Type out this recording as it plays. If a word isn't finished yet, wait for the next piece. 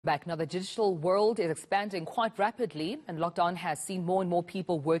Back now, the digital world is expanding quite rapidly, and lockdown has seen more and more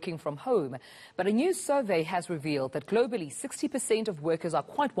people working from home. But a new survey has revealed that globally, 60% of workers are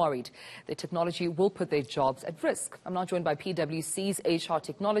quite worried that technology will put their jobs at risk. I'm now joined by PwC's HR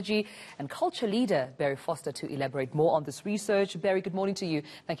technology and culture leader, Barry Foster, to elaborate more on this research. Barry, good morning to you.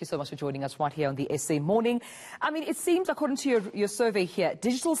 Thank you so much for joining us right here on the SA Morning. I mean, it seems, according to your survey here,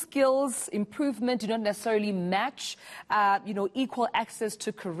 digital skills improvement do not necessarily match, equal access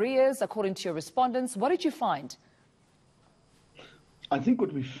to careers, according to your respondents. What did you find? I think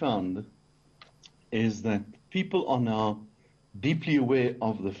what we found is that people are now deeply aware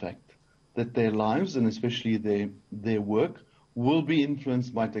of the fact that their lives, and especially their work, will be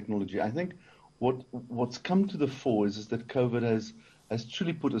influenced by technology. I think what's come to the fore is that COVID has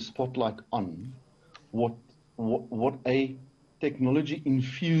truly put a spotlight on what a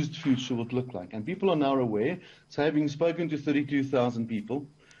technology-infused future would look like. And people are now aware. So having spoken to 32,000 people,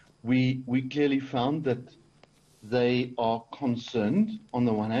 we clearly found that they are concerned on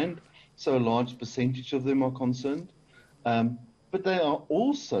the one hand, so a large percentage of them are concerned, but they are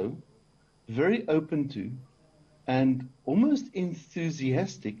also very open to and almost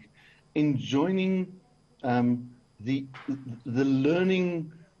enthusiastic in joining the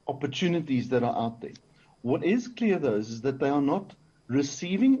learning opportunities that are out there. What is clear, though, is that they are not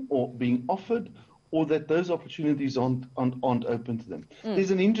receiving or being offered, or that those opportunities aren't open to them. There's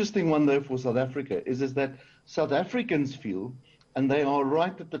an interesting one, though, for South Africa, is that South Africans feel, and they are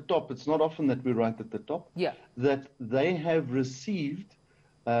right at the top, it's not often that we're right at the top, that they have received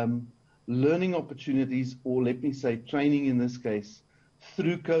learning opportunities, or let me say training in this case,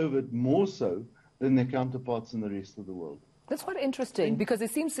 through COVID more so than their counterparts in the rest of the world. That's quite interesting, because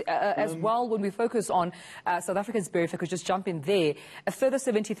it seems as well, when we focus on South Africans, Barry, if I could just jump in there, a further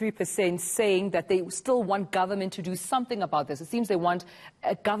 73% saying that they still want government to do something about this. It seems they want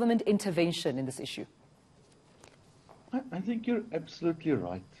a government intervention in this issue. I think you're absolutely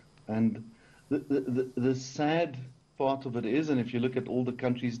right. And the sad part of it is, and if you look at all the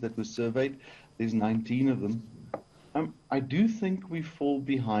countries that were surveyed, there's 19 of them, I do think we fall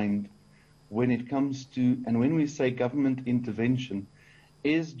behind when it comes to, and when we say government intervention,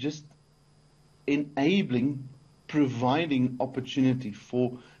 is just enabling, providing opportunity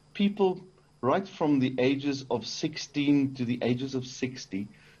for people right from the ages of 16 to the ages of 60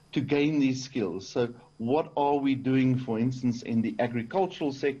 to gain these skills. So what are we doing, for instance, in the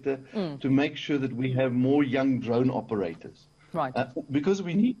agricultural sector to make sure that we have more young drone operators? Right. Because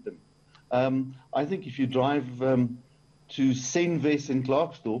we need them. I think if you drive to Senves in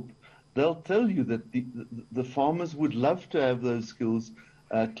Klerksdorp, they'll tell you that the farmers would love to have those skills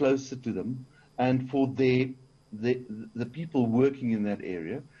closer to them, and for the people working in that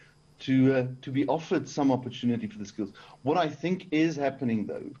area to be offered some opportunity for the skills. What I think is happening,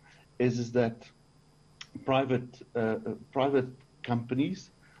 though, is that private companies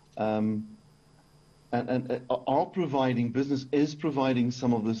and are providing, business is providing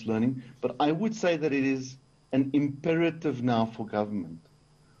some of this learning, but I would say that it is an imperative now for government,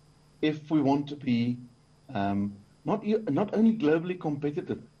 if we want to be not only globally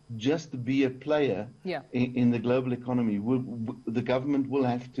competitive, just to be a player in the global economy. The government will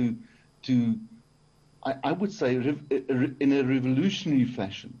have to I would say, in a revolutionary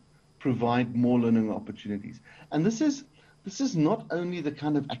fashion, provide more learning opportunities. And this is not only the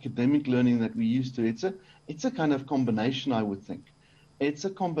kind of academic learning that we used to. It's a kind of combination, I would think. It's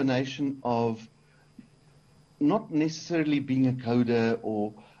a combination of not necessarily being a coder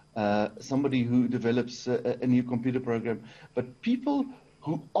or somebody who develops a new computer program, but people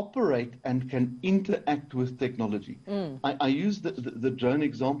who operate and can interact with technology. I use the drone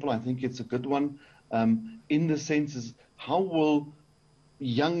example. I think it's a good one, in the sense is how will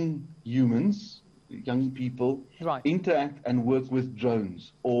young humans, young people, interact and work with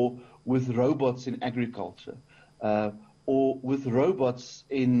drones, or with robots in agriculture, or with robots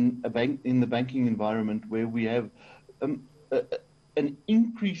in the banking environment, where we have an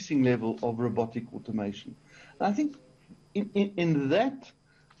increasing level of robotic automation. And I think in that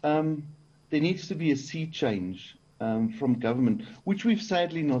there needs to be a sea change from government, which we've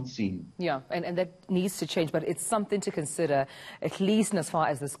sadly not seen. Yeah, and that needs to change, but it's something to consider, at least as far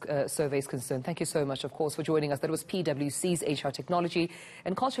as this survey is concerned. Thank you so much, of course, for joining us. That was PwC's HR technology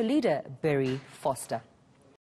and culture leader, Barry Foster.